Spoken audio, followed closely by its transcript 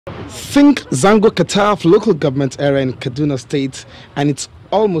Think Zango Kataf local government area in Kaduna State, and it's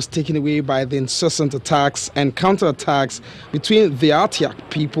almost taken away by the incessant attacks and counterattacks between the Atyap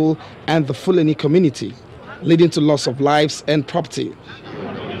people and the Fulani community, leading to loss of lives and property.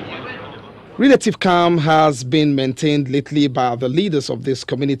 Relative calm has been maintained lately by the leaders of this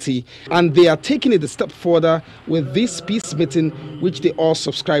community, and they are taking it a step further with this peace meeting, which they all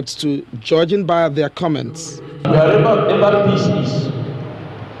subscribed to, judging by their comments. Wherever peace is,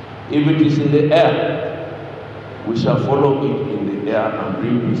 if it is in the air, we shall follow it in the air and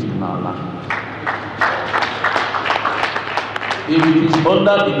bring peace in our land. If it is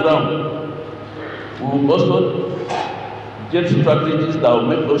under the ground, we will also get strategies that will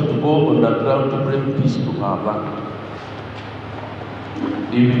make us to go underground to bring peace to our land.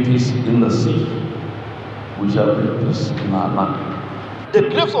 If it is in the sea, we shall bring peace in our land. The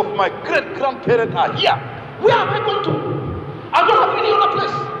graves of my great-grandparents are here. Where am I going to? I don't have any other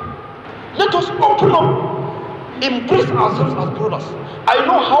place. Let us open up, embrace ourselves as brothers. I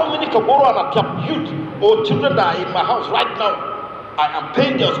know how many Kaboro and Atyap youth or children that are in my house right now. I am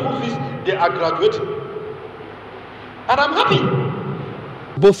paying their school fees, they are graduating. And I'm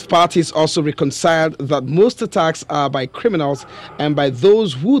happy. Both parties also reconciled that most attacks are by criminals and by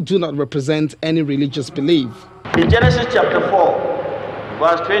those who do not represent any religious belief. In Genesis chapter 4,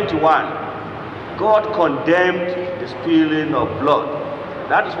 verse 21, God condemned the spilling of blood.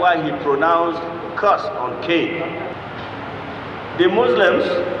 That is why he pronounced curse on Cain. The Muslims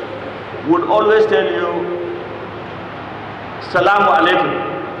would always tell you, Salamu alaikum.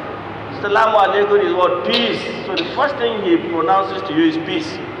 Salamu alaikum is what? Peace. So the first thing he pronounces to you is peace.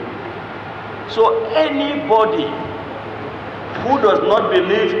 So anybody who does not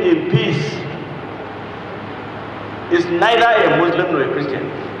believe in peace is neither a Muslim nor a Christian.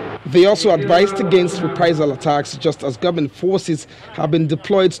 They also advised against reprisal attacks, just as government forces have been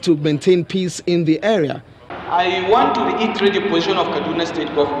deployed to maintain peace in the area. I want to reiterate the position of Kaduna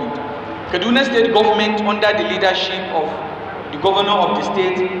State government. Kaduna State government, under the leadership of the governor of the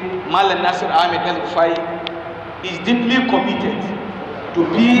state, Malam Nasir Ahmed El-Rufai, is deeply committed to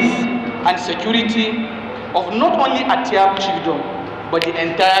peace and security of not only Atyap chiefdom, but the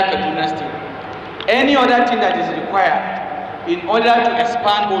entire Kaduna State. Any other thing that is required in order to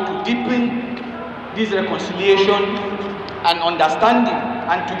expand or to deepen this reconciliation and understanding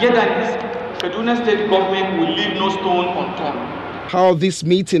and togetherness, Kaduna State government will leave no stone unturned. How this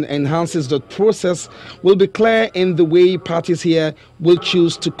meeting enhances the process will be clear in the way parties here will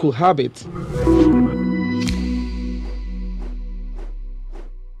choose to cohabit.